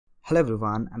Hello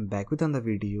everyone, I'm back with another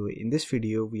video. In this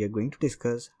video, we are going to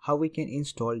discuss how we can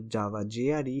install Java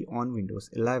JRE on Windows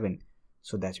 11.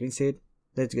 So that's been said,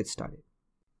 let's get started.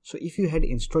 So if you had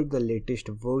installed the latest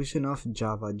version of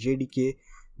Java JDK,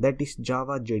 that is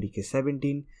Java JDK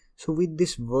 17, so with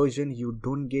this version you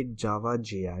don't get Java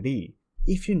JRE.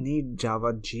 If you need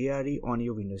Java JRE on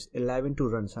your Windows 11 to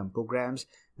run some programs,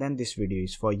 then this video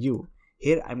is for you.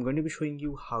 Here I'm going to be showing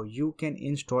you how you can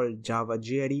install Java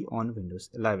JRE on Windows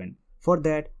 11. For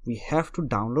that, we have to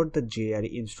download the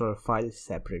JRE installer file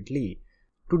separately.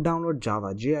 To download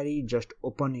Java JRE, just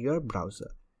open your browser.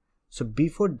 So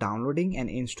before downloading and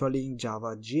installing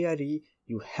Java JRE,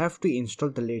 you have to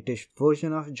install the latest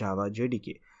version of Java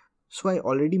JDK. So I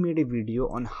already made a video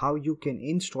on how you can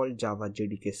install Java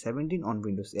JDK 17 on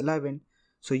Windows 11.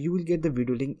 So you will get the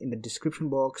video link in the description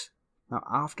box. Now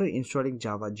after installing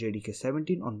Java JDK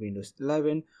 17 on Windows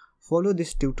 11, follow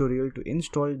this tutorial to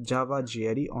install Java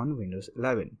JRE on Windows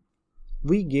 11.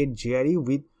 We get JRE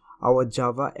with our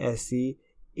Java SE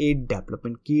 8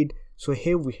 development kit. So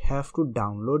here we have to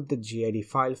download the JRE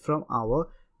file from our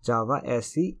Java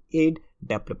SE 8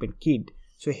 development kit.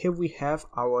 So here we have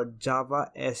our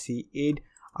Java SE 8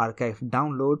 archive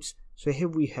downloads. So here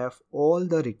we have all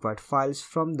the required files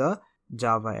from the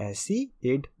Java SE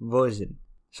 8 version.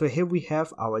 So here we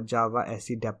have our Java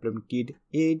SE Development Kit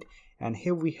 8 and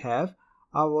here we have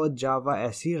our Java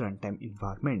SE Runtime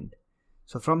Environment.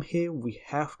 So from here we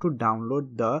have to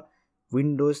download the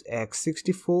Windows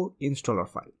x64 installer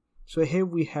file. So here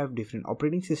we have different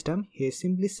operating system. Here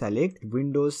simply select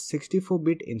Windows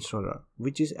 64-bit installer,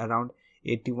 which is around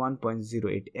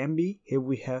 81.08 MB. Here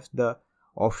we have the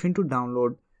option to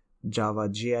download Java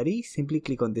JRE. Simply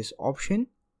click on this option.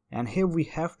 And here we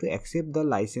have to accept the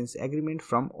license agreement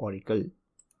from Oracle.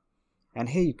 And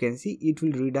here you can see it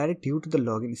will redirect you to the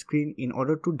login screen in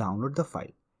order to download the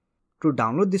file. To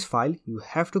download this file, you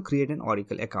have to create an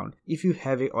Oracle account. If you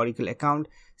have an Oracle account,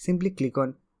 simply click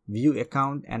on View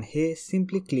Account and here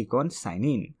simply click on Sign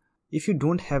In. If you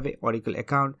don't have an Oracle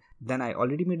account, then I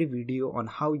already made a video on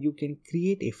how you can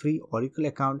create a free Oracle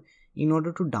account in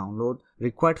order to download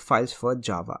required files for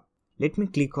Java. Let me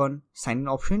click on Sign In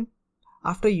option.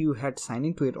 After you had signed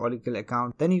into your Oracle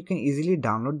account, then you can easily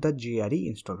download the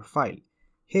JRE installer file.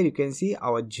 Here you can see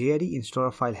our JRE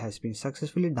installer file has been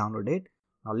successfully downloaded.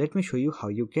 Now let me show you how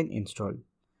you can install.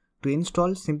 To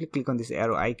install, simply click on this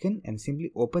arrow icon and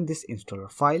simply open this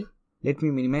installer file. Let me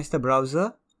minimize the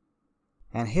browser.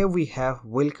 And here we have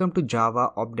Welcome to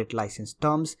Java Update License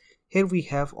Terms. Here we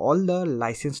have all the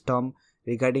license terms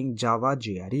regarding Java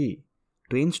JRE.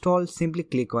 To install, simply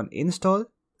click on Install.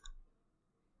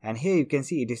 And here you can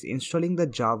see it is installing the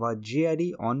Java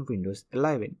JRE on Windows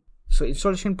 11. So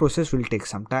installation process will take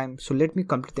some time. So let me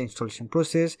complete the installation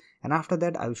process and after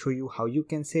that I will show you how you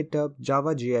can set up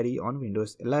Java JRE on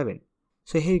Windows 11.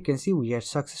 So here you can see we have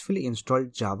successfully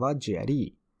installed Java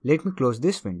JRE. Let me close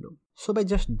this window. So by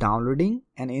just downloading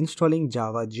and installing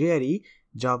Java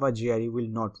JRE will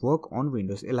not work on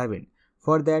Windows 11.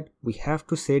 For that we have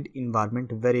to set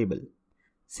environment variable.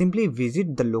 Simply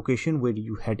visit the location where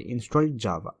you had installed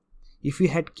Java. If you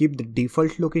had kept the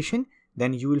default location,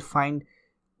 then you will find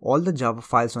all the Java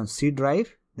files on C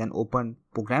drive. Then open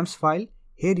Programs file.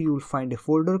 Here you will find a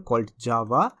folder called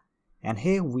Java and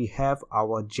here we have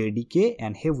our JDK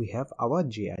and here we have our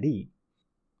JRE.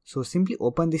 So simply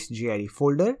open this JRE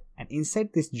folder and inside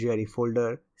this JRE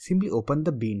folder, simply open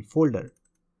the bin folder.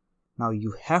 Now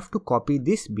you have to copy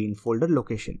this bin folder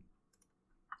location.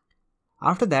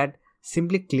 After that,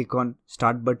 simply click on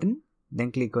Start button,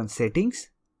 then click on Settings.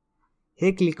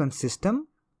 Here click on System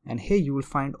and here you will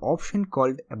find option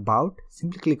called About.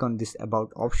 Simply click on this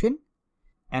About option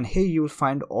and here you will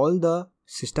find all the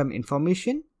system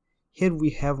information. Here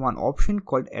we have one option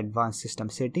called Advanced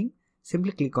System Setting.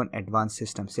 Simply click on Advanced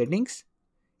System Settings.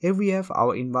 Here we have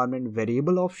our environment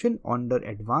variable option under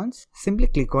Advanced. Simply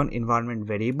click on Environment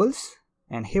Variables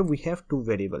and here we have two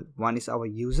variables. One is our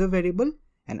user variable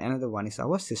and another one is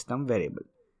our system variable.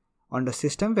 Under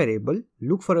system variable,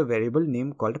 look for a variable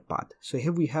name called path. So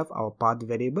here we have our path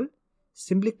variable.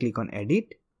 Simply click on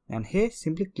edit and here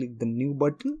simply click the new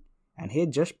button and here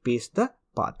just paste the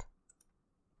path.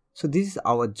 So this is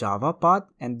our Java path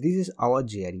and this is our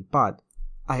JRE path.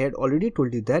 I had already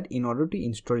told you that in order to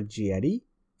install JRE,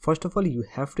 first of all you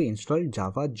have to install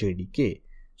Java JDK.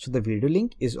 So the video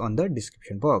link is on the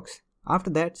description box. After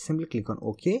that, simply click on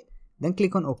OK. Then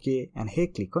click on OK and here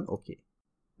click on OK.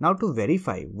 Now to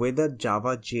verify whether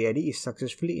Java JRE is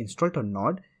successfully installed or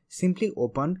not, simply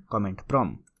open command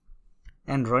prompt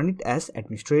and run it as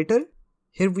administrator.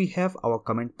 Here we have our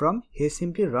command prompt. Here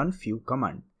simply run few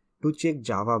commands. To check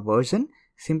Java version,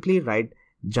 simply write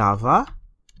Java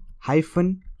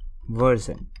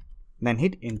 -version, then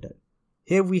hit enter.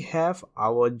 Here we have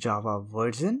our Java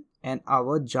version and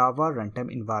our Java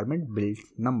runtime environment build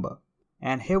number.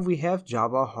 And here we have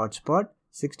Java hotspot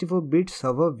 64-bit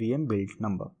server VM build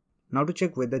number. Now to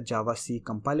check whether Java C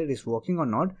compiler is working or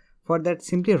not, for that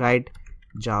simply write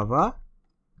Java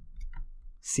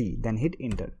C, then hit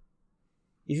enter.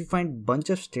 If you find bunch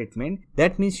of statement,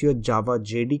 that means your Java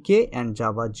JDK and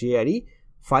Java JRE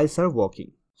files are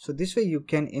working. So this way you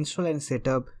can install and set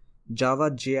up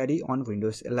Java JRE on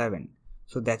Windows 11.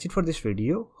 So that's it for this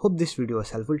video. Hope this video was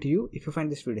helpful to you. If you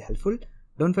find this video helpful,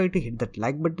 don't forget to hit that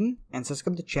like button and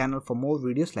subscribe the channel for more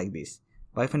videos like this.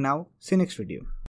 Bye for now. See you next video.